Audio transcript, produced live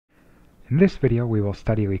In this video, we will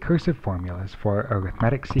study recursive formulas for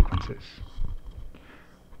arithmetic sequences.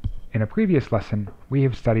 In a previous lesson, we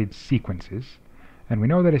have studied sequences, and we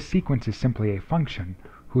know that a sequence is simply a function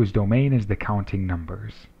whose domain is the counting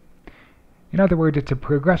numbers. In other words, it's a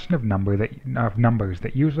progression of numbers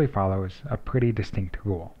that usually follows a pretty distinct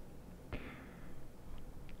rule.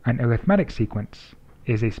 An arithmetic sequence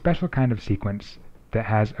is a special kind of sequence that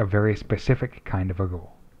has a very specific kind of a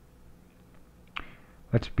rule.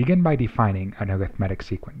 Let's begin by defining an arithmetic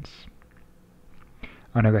sequence.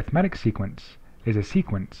 An arithmetic sequence is a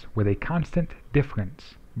sequence with a constant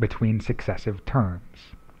difference between successive terms.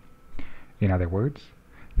 In other words,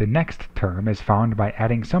 the next term is found by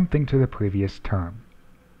adding something to the previous term.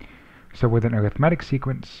 So with an arithmetic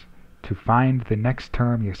sequence, to find the next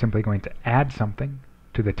term, you're simply going to add something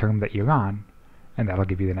to the term that you're on, and that'll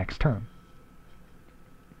give you the next term.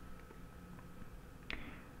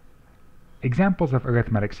 Examples of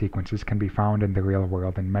arithmetic sequences can be found in the real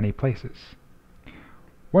world in many places.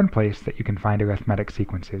 One place that you can find arithmetic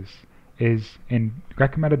sequences is in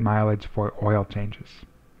recommended mileage for oil changes.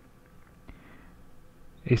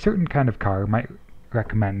 A certain kind of car might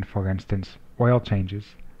recommend, for instance, an oil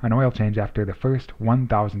change after the first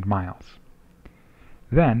 1,000 miles.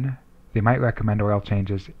 Then, they might recommend oil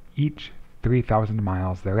changes each 3,000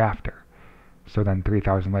 miles thereafter. So then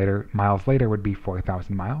 3,000 miles later would be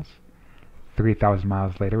 4,000 miles. 3,000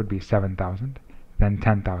 miles later would be 7,000, then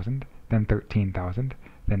 10,000, then 13,000,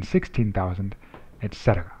 then 16,000,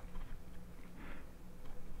 etc.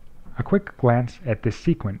 A quick glance at this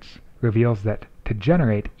sequence reveals that to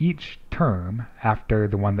generate each term after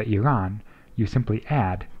the one that you're on, you simply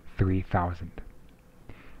add 3,000.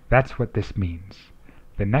 That's what this means.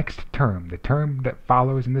 The next term, the term that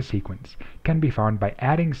follows in the sequence, can be found by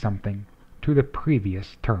adding something to the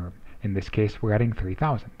previous term. In this case, we're adding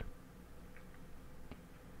 3,000.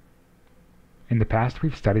 In the past,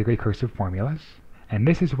 we've studied recursive formulas, and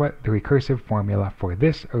this is what the recursive formula for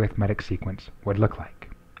this arithmetic sequence would look like.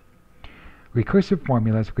 Recursive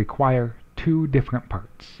formulas require two different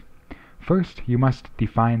parts. First, you must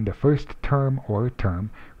define the first term or term.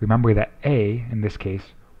 Remember that A, in this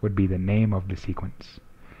case, would be the name of the sequence.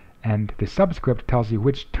 And the subscript tells you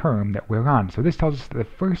which term that we're on. So this tells us that the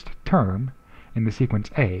first term in the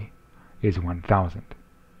sequence A is 1,000,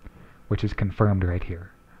 which is confirmed right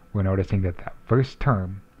here. We're noticing that that first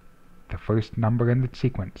term, the first number in the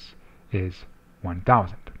sequence, is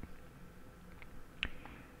 1,000.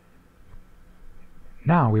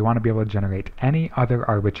 Now we want to be able to generate any other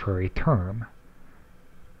arbitrary term.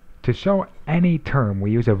 To show any term,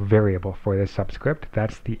 we use a variable for this subscript.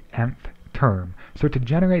 That's the nth term. So to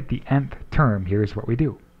generate the nth term, here's what we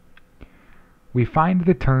do. We find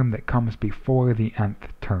the term that comes before the nth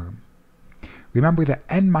term. Remember that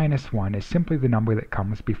n minus 1 is simply the number that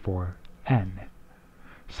comes before n.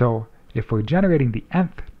 So if we're generating the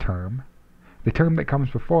nth term, the term that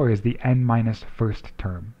comes before is the n minus first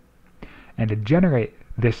term. And to generate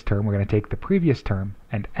this term, we're going to take the previous term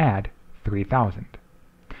and add 3,000.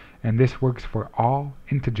 And this works for all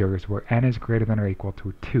integers where n is greater than or equal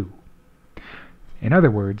to 2. In other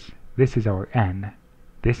words, this is our n.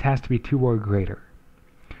 This has to be 2 or greater.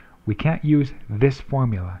 We can't use this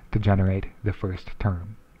formula to generate the first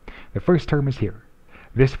term. The first term is here.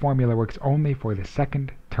 This formula works only for the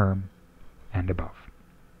second term and above.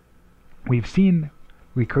 We've seen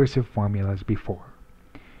recursive formulas before.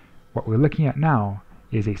 What we're looking at now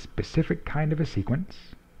is a specific kind of a sequence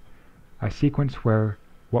where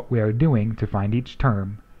what we are doing to find each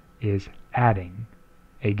term is adding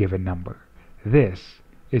a given number. This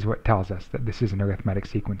is what tells us that this is an arithmetic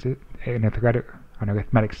sequence,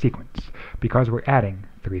 because we're adding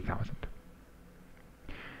 3,000.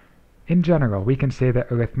 In general, we can say that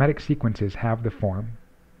arithmetic sequences have the form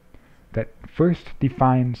that first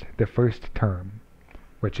defines the first term,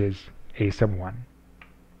 which is a sub 1.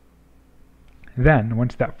 Then,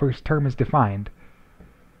 once that first term is defined,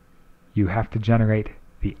 you have to generate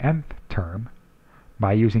the nth term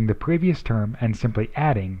by using the previous term and simply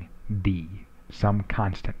adding d, some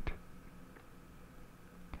constant.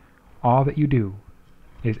 All that you do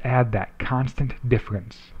is add that constant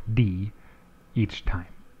difference, d, each time.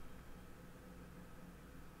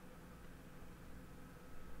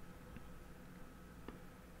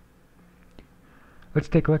 Let's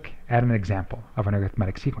take a look at an example of an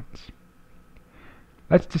arithmetic sequence.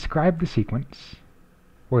 Let's describe the sequence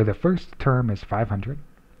where the first term is 500,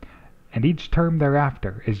 and each term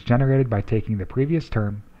thereafter is generated by taking the previous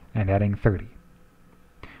term and adding 30.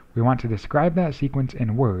 We want to describe that sequence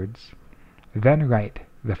in words, then write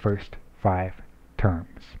the first 5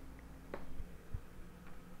 terms.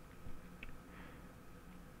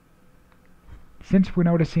 Since we're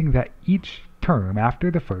noticing that each term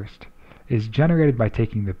after the first is generated by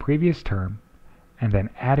taking the previous term and then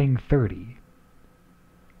adding 30,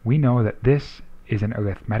 we know that this is an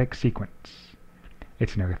arithmetic sequence.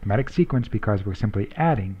 It's an arithmetic sequence because we're simply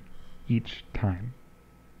adding each time.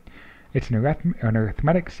 It's an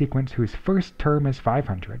arithmetic sequence whose first term is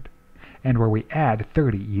 500, and where we add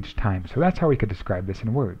 30 each time. So that's how we could describe this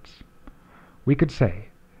in words. We could say,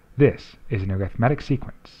 this is an arithmetic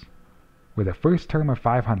sequence with a first term of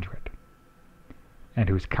 500, and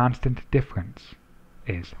whose constant difference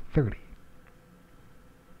is 30.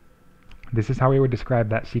 This is how we would describe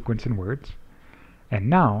that sequence in words. And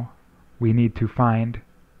now we need to find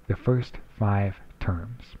the first 5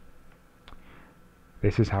 terms.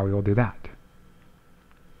 This is how we will do that.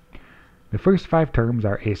 The first 5 terms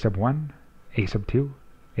are a sub 1, a sub 2,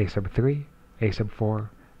 a sub 3, a sub 4,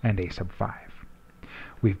 and a sub 5.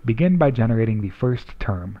 We begin by generating the first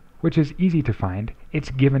term, which is easy to find.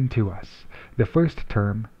 It's given to us. The first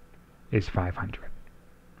term is 500.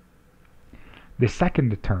 The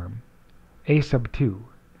second term, a sub 2,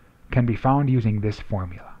 can be found using this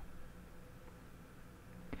formula.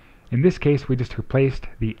 In this case, we just replaced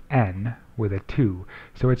the n with a 2,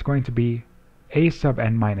 so it's going to be a sub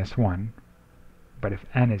n minus 1, but if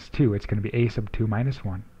n is 2, it's going to be a sub 2 minus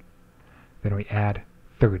 1. Then we add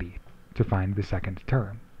 30 to find the second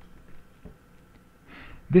term.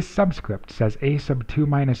 This subscript says a sub 2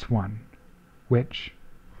 minus 1, which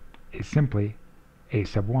is simply a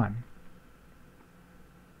sub 1.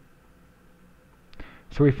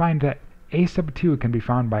 So we find that a sub 2 can be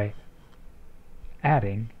found by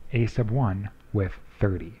adding a sub 1 with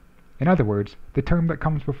 30. In other words, the term that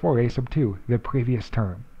comes before a sub 2, the previous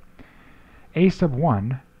term. A sub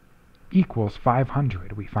 1 equals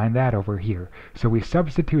 500. We find that over here. So we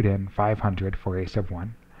substitute in 500 for a sub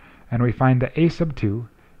 1, and we find that a sub 2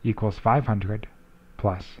 equals 500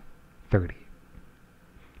 plus 30.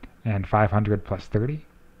 And 500 plus 30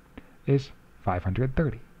 is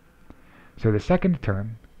 530. So the second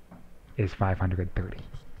term is 530.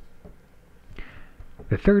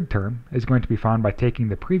 The third term is going to be found by taking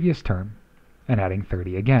the previous term and adding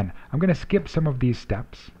 30 again. I'm going to skip some of these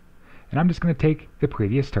steps, and I'm just going to take the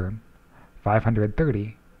previous term,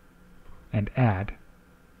 530, and add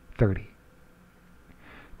 30,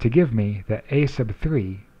 to give me that a sub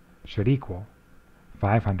 3 should equal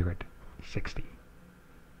 560.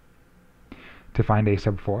 To find a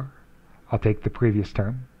sub 4, I'll take the previous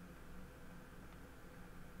term,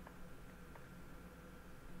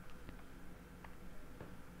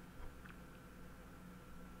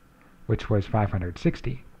 which was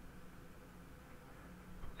 560,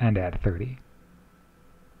 and add 30.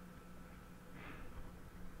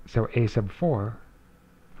 So a sub 4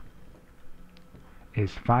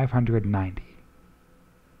 is 590.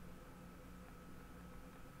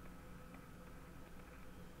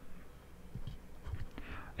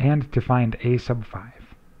 And to find a sub 5,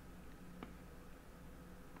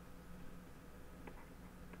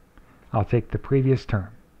 I'll take the previous term,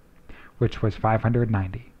 which was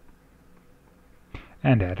 590,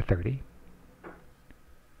 and add 30,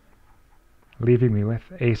 leaving me with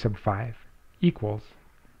a sub 5 equals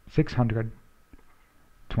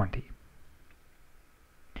 620.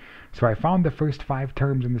 So I found the first 5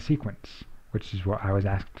 terms in the sequence, which is what I was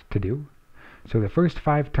asked to do. So the first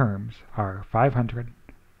 5 terms are 500,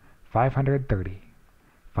 530,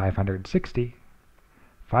 560,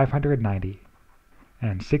 590,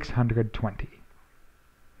 and 620.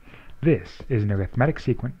 This is an arithmetic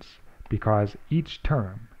sequence because each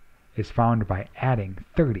term is found by adding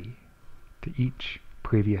 30 to each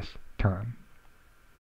previous term.